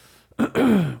before.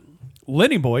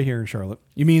 Lenny Boy here in Charlotte.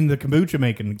 You mean the kombucha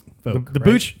making folk? The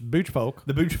right? Booch folk.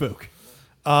 The booch folk.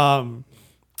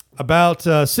 About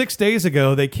 6 days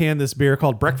ago, they canned this beer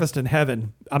called Breakfast in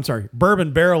Heaven. I'm sorry,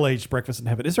 Bourbon Barrel Aged Breakfast in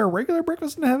Heaven. Is there a regular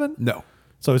Breakfast in Heaven? No,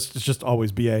 So it's just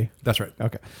always BA. that's right.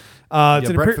 Okay. Yeah, It's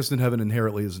an breakfast in heaven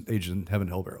inherently is aged in heaven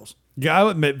hill barrels. Yeah, I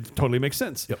would admit, totally makes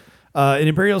sense. Yep. An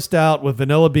imperial stout with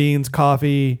vanilla beans,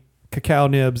 coffee, cacao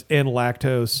nibs, and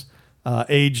lactose,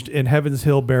 aged in Heaven's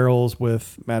Hill barrels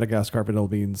with Madagascar vanilla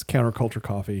beans, counterculture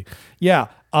coffee. Yeah.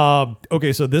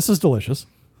 Okay, so this is delicious.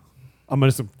 I'm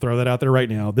going to throw that out there right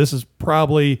now. This is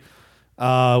probably,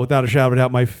 without a shadow of a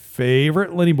doubt, my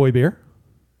favorite Lenny Boy beer.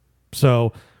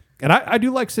 So, and I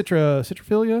do like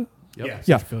Citrophilia. Yep.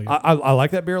 Yeah, Citrophilia. I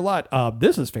like that beer a lot.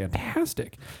 This is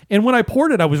fantastic. And when I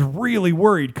poured it, I was really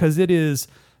worried because it is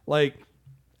like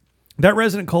that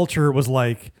Resident Culture was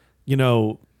like,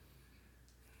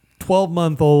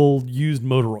 12-month-old used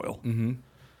motor oil. Mm-hmm.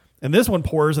 And this one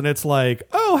pours and it's like,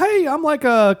 oh, hey, I'm like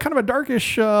a kind of a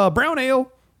darkish brown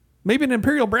ale, maybe an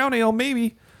imperial brown ale,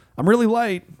 maybe. I'm really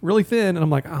light, really thin. And I'm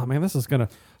like, oh, man, this is going to.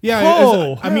 Yeah,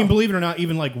 Oh, I mean, believe it or not,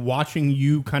 even like watching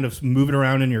you kind of move it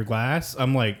around in your glass,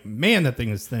 I'm like, man, that thing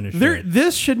is thin as shit.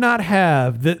 This should not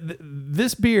have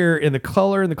this beer in the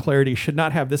color and the clarity should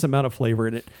not have this amount of flavor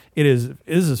in it.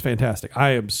 This is fantastic.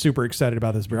 I am super excited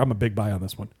about this beer. I'm a big buy on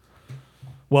this one.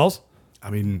 Wells, I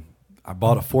mean, I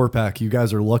bought a 4-pack. You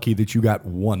guys are lucky that you got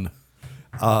one.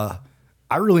 I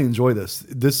really enjoy this.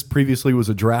 This previously was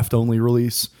a draft only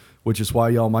release, which is why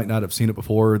y'all might not have seen it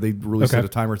before. They released it a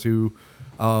time or two.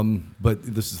 But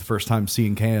this is the first time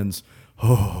seeing cans.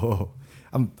 Oh,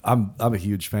 I'm a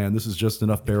huge fan. This is just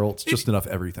enough barrel. It's just enough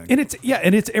everything. and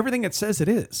it's everything it says it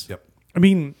is. Yep. I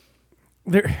mean,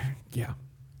 good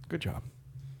job,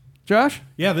 Josh.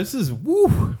 Yeah, this is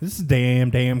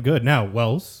damn good. Now,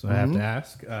 Wells, I have to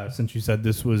ask, since you said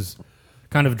this was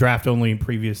kind of draft only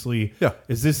previously, Yeah.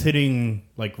 is this hitting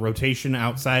like rotation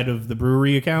outside of the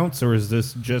brewery accounts, or is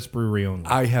this just brewery only?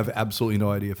 I have absolutely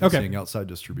no idea if it's Okay. seeing outside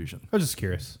distribution. I was just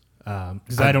curious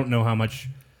because I don't know how much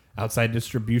outside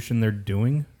distribution they're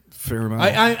doing. Fair amount.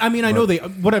 I mean, I know they.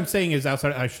 What I'm saying is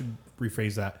outside. I should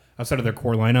rephrase that. Outside of their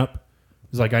core lineup,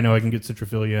 is like I know I can get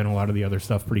Citrophilia and a lot of the other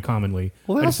stuff pretty commonly.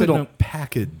 Well, they I just also didn't don't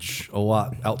package a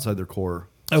lot outside their core.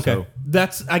 know- Okay, So,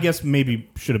 that's I guess maybe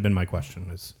should have been my question.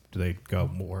 Is do they go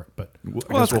more? But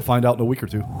I guess we'll find out in a week or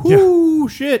two. whoo,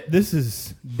 shit, this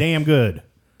is damn good.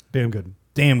 Damn good.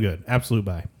 Damn good. Absolute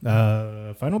buy.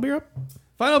 Final beer up.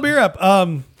 Final beer up.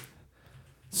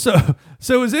 So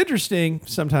it was interesting.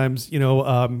 Sometimes,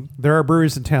 there are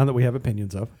breweries in town that we have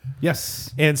opinions of.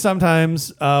 Yes. And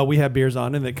sometimes we have beers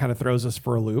on and it kind of throws us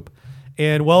for a loop.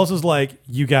 And Wells was like,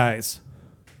 you guys,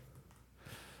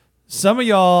 some of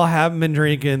y'all haven't been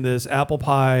drinking this apple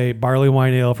pie barley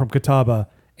wine ale from Catawba,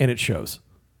 and it shows.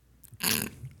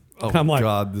 Oh, I'm like,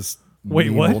 God, this wait,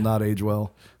 meme what? will not age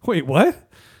well. Wait, what?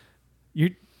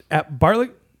 You barley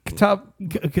Catawba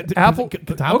apple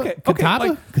Catawba? Okay,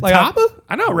 Catawba? like Catawba?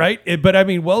 I know, right? But I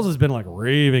mean, Wells has been like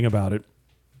raving about it.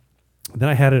 Then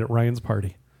I had it at Ryan's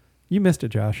party. You missed it,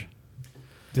 Josh.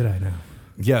 Did I know?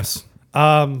 Yes.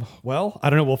 Well, I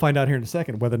don't know. We'll find out here in a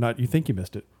second whether or not you think you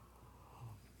missed it.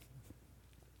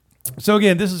 So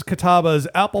again, this is Catawba's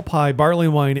apple pie barley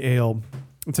wine ale.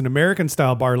 It's an American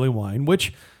style barley wine,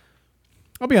 which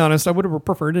I'll be honest, I would have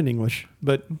preferred in English,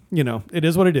 but it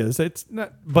is what it is. It's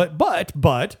not, but it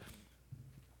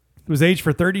was aged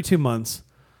for 32 months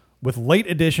with late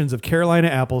additions of Carolina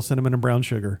apple, cinnamon, and brown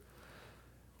sugar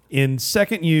in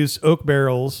second use oak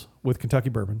barrels with Kentucky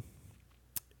bourbon.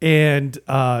 And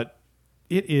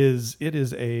it is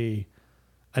a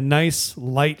nice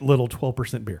light little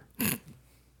 12% beer.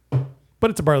 But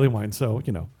it's a barley wine, so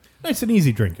Nice and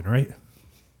easy drinking, right?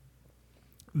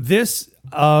 this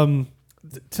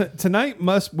tonight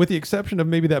must, with the exception of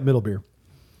maybe that middle beer.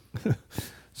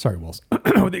 Sorry, Wells.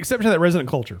 With the exception of that Resident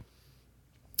Culture,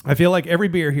 I feel like every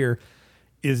beer here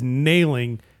is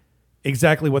nailing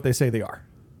exactly what they say they are.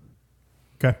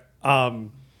 Okay.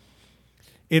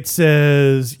 It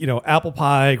says, apple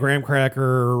pie, graham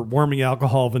cracker, warming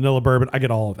alcohol, vanilla bourbon. I get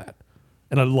all of that.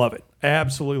 And I love it. I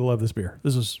absolutely love this beer.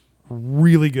 This is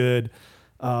really good.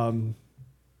 Good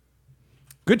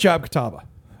job, Catawba.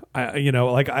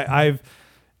 I've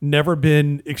never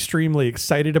been extremely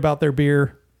excited about their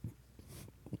beer.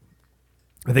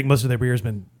 I think most of their beer has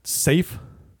been safe.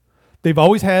 They've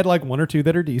always had like one or two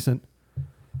that are decent.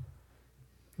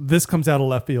 This comes out of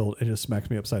left field and just smacks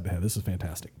me upside the head. This is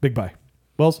fantastic. Big buy.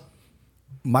 Wells?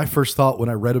 My first thought when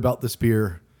I read about this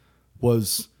beer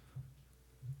was,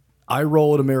 I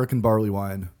roll an American barley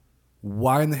wine.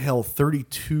 Why in the hell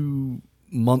 32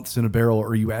 months in a barrel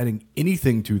are you adding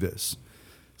anything to this?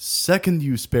 Second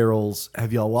use barrels,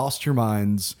 have y'all lost your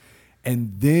minds?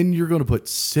 And then you're going to put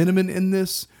cinnamon in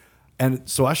this? And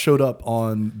so I showed up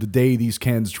on the day these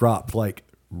cans dropped, like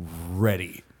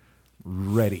ready.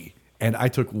 And I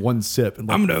took one sip. And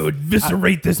like, I'm going to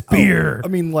eviscerate this beer. I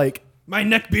mean, like, My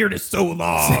neck beard is so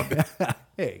long.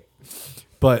 hey.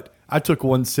 But I took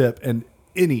one sip, and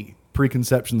any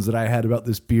preconceptions that I had about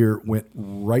this beer went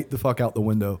right the fuck out the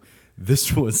window.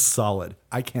 This was solid.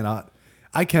 I cannot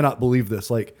believe this.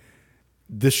 Like,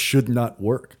 this should not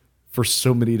work for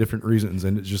so many different reasons,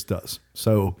 and it just does.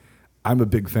 So I'm a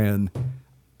big fan,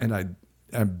 and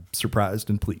I'm surprised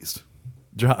and pleased.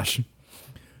 Josh.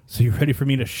 So you ready for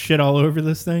me to shit all over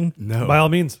this thing? No. By all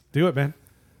means, do it, man.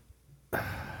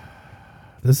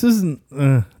 This isn't.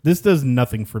 This does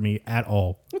nothing for me at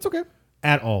all. It's okay.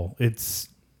 At all. It's.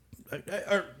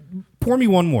 Pour me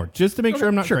one more, just to make sure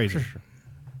I'm not crazy. Sure.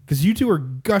 Because you two are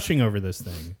gushing over this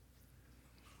thing.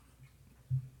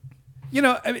 You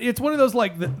know, I mean, it's one of those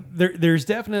like there's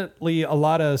definitely a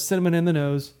lot of cinnamon in the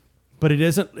nose, but it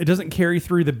doesn't carry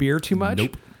through the beer too much.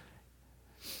 Nope.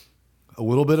 A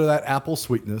little bit of that apple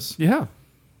sweetness, Yeah.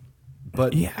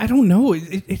 but Yeah, I don't know.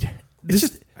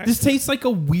 This tastes like a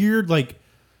weird, like.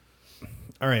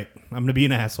 All right, I'm gonna be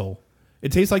an asshole.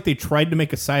 It tastes like they tried to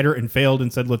make a cider and failed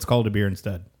and said, "Let's call it a beer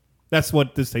instead." That's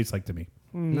what this tastes like to me.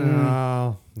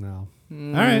 No. All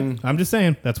right, I'm just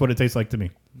saying that's what it tastes like to me.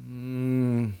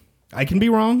 I can be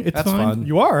wrong. It's That's fine. fun.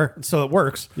 You are, so it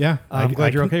works. Yeah, I'm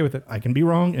glad you're can- okay with it. I can be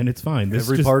wrong, and it's fine. This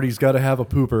every just, party's got to have a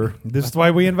pooper. That's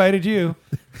why we invited you.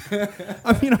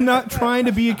 I mean, I'm not trying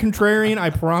to be a contrarian. I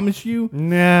promise you.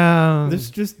 No. This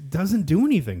just doesn't do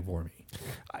anything for me.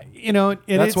 You know,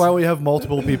 That's why we have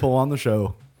multiple people on the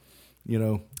show. You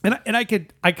know, and I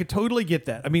could totally get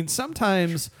that. I mean,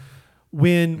 sometimes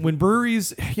when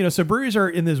breweries, you know, so breweries are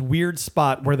in this weird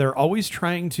spot where they're always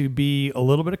trying to be a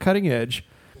little bit of cutting edge.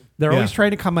 They're always trying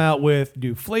to come out with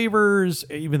new flavors,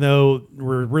 even though there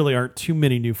really aren't too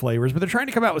many new flavors, but they're trying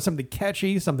to come out with something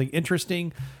catchy, something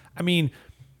interesting. I mean,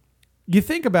 you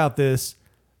think about this,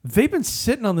 they've been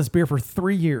sitting on this beer for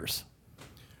 3 years.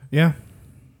 Yeah.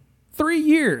 3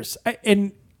 years.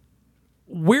 And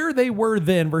where they were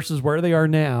then versus where they are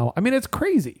now, I mean, it's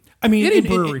crazy. I mean, any and-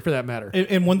 brewery and- for that matter.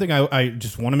 And one thing I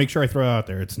just want to make sure I throw out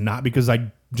there, it's not because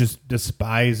I just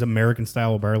despise American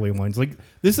style barley wines. Like,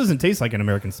 this doesn't taste like an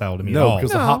American style to me at no, all.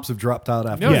 because the hops have dropped out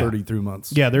after Yeah. 33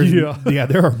 months. Yeah, there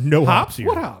are no hops here.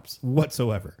 What hops?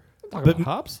 Whatsoever. Talking But about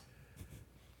hops?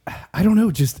 I don't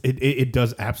know, just it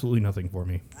does absolutely nothing for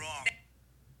me.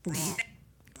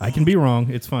 I can be wrong.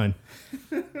 It's fine.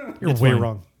 You're It's way fine.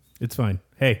 wrong. It's fine.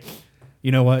 Hey,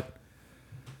 you know what?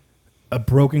 A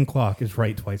broken clock is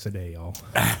right twice a day, y'all.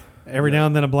 Every now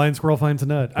and then a blind squirrel finds a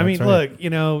nut. I mean, That's right. look, you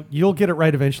know, you'll get it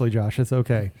right eventually, Josh. It's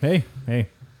okay. Hey. All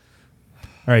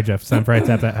right, Jeff. It's time for I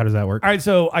Tap That. How does that work? All right,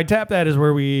 so I Tap That is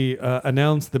where we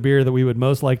announce the beer that we would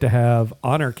most like to have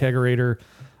on our kegerator.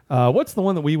 What's the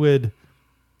one that we would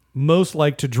most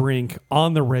like to drink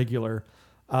on the regular?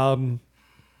 And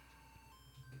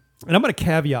I'm going to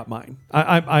caveat mine.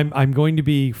 I'm going to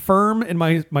be firm in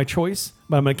my choice,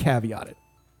 but I'm going to caveat it.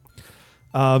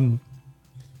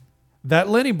 That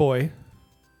Lenny Boy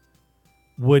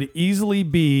would easily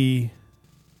be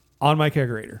on my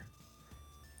kegerator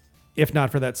if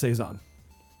not for that Saison.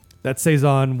 That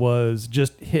Saison was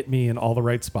just hit me in all the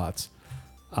right spots.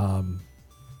 I'm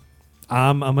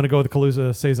going to go with the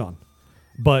Calusa Saison,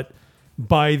 but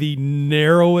by the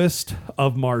narrowest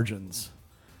of margins,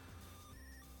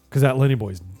 because that Lenny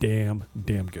Boy's damn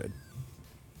good.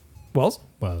 Wells?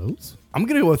 I'm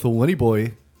going to go with the Lenny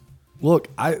Boy. Look,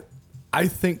 I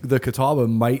think the Catawba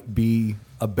might be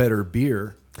a better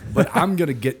beer, but I'm going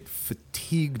to get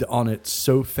fatigued on it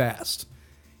so fast.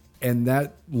 And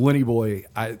that Lenny Boy,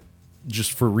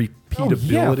 just for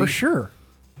repeatability, yeah, for sure.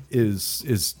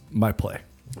 is my play.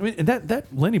 I mean, and that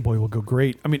Lenny Boy will go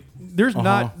great. I mean, there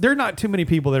are not too many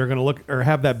people that are going to look or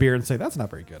have that beer and say that's not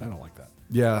very good. I don't like that.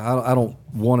 Yeah, I don't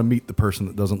want to meet the person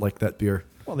that doesn't like that beer.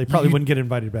 Well, they probably wouldn't get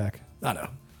invited back. I know.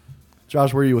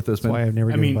 Josh, where are you with this, That's man? why I've never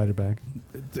I been mean- invited back.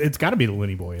 It's got to be the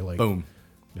Lenny Boy. Like, Boom.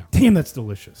 damn, that's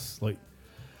delicious. Like,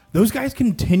 those guys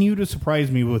continue to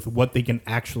surprise me with what they can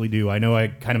actually do. I know I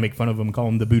kind of make fun of them, call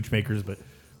them the booch makers, but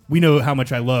we know how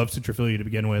much I love Citrophilia to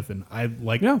begin with, and I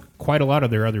like quite a lot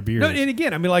of their other beers. No, and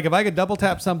again, I mean, like if I could double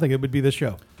tap something, it would be this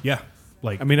show. Yeah,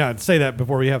 like I mean, I'd say that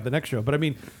before we have the next show, but I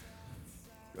mean,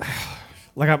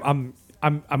 like I'm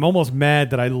almost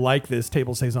mad that I like this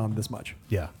table saison this much.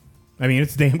 yeah. I mean,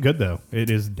 it's damn good though. It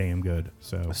is damn good.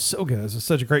 So good. This is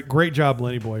such a great job,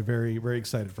 Lenny Boy. Very, very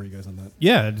excited for you guys on that.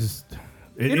 Yeah, just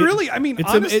It really, I mean, it's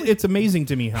honestly, it's amazing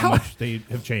to me how much they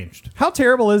have changed. how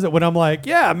terrible is it when I'm like,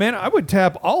 yeah, man, I would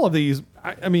tap all of these.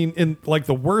 I mean, in like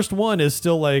the worst one is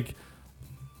still like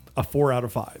a 4 out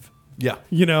of 5. Yeah.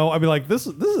 You know, I'd be like, this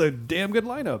is a damn good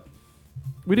lineup.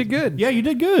 We did good. Yeah, you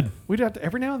did good. We'd have to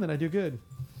every now and then I do good.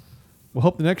 We'll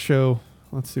hope the next show.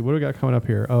 Let's see what do we got coming up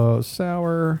here.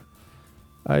 Sour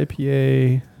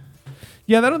IPA.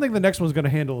 Yeah, I don't think the next one's going to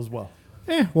handle as well.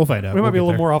 We'll find out. We might We'll be a get little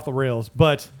there. more off the rails,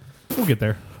 but We'll get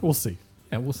there. we'll see.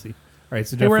 Yeah, we'll see. All right,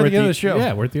 so Hey, Jeff, we're at the end of the show.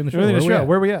 Yeah, we're at the end of the We're show. at the end of the Where show. we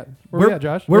Where we at? Where we at,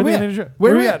 Josh? where We're we at the at? end of the show.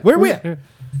 Where we at? Where we at?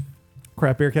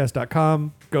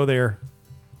 Crapbeercast.com. Go there.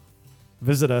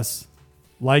 Visit us.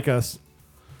 Like us.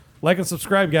 Like and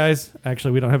subscribe, guys.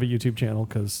 Actually, we don't have a YouTube channel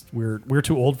because we're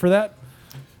too old for that.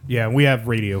 Yeah, we have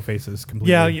radio faces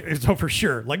completely. Yeah, so for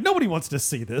sure. Like nobody wants to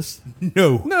see this.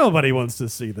 No. Nobody wants to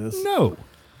see this. No.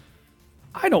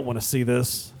 I don't want to see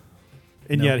this.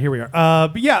 And No. yet here we are.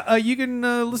 But yeah, you can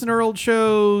listen to our old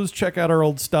shows, check out our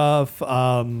old stuff,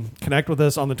 connect with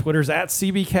us on the Twitters at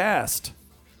CBcast.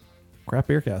 Crap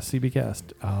Beercast,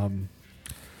 CBcast.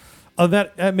 Of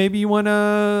that, maybe you want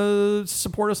to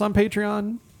support us on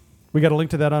Patreon. We got a link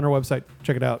to that on our website.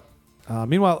 Check it out.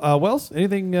 Meanwhile, Wells,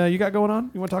 anything you got going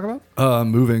on you want to talk about?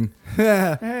 Moving.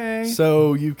 Hey.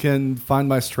 So you can find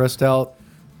my stressed out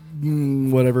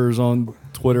whatever's on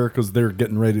Twitter because they're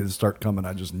getting ready to start coming.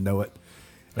 I just know it.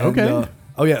 And, Okay.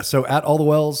 oh yeah. So at all the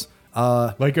wells.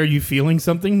 Like, are you feeling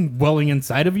something welling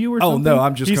inside of you or Oh something? no,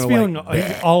 I'm just He's gonna feeling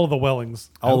like all of the wellings.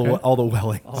 all okay. the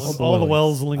wellings. All the You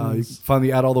Wellslings. can find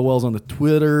the at all the wells on the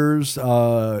Twitters,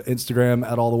 Instagram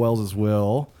at all the wells as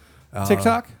well.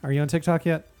 TikTok? Are you on TikTok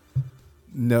yet?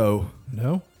 No,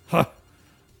 No?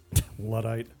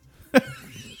 Luddite.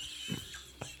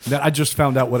 I just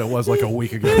found out what it was like a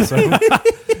week ago. So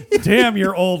Damn,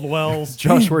 you're old, Wells.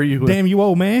 Josh, where are you? Damn you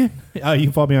old man. You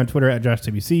can follow me on Twitter at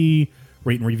JoshTBC.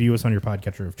 Rate and review us on your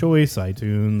podcatcher of choice,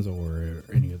 iTunes, or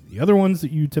any of the other ones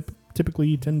that you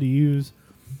typically tend to use.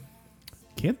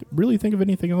 Can't really think of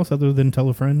anything else other than tell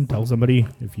a friend, tell somebody.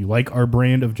 If you like our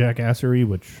brand of jackassery,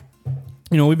 which,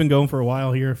 we've been going for a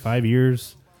while here, 5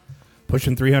 years,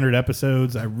 pushing 300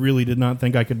 episodes. I really did not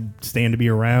think I could stand to be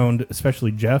around,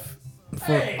 especially Jeff,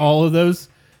 for all of those.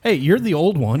 Hey, you're the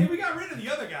old one. We got rid of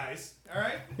the other guys, all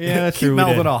right? Yeah, that's Keep true.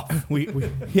 mouthing off. We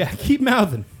keep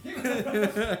mouthing.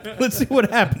 Let's see what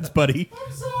happens, buddy.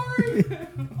 I'm sorry.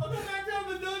 I'll go back down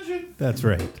the dungeon. That's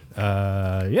right.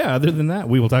 Other than that,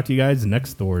 we will talk to you guys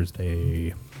next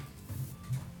Thursday.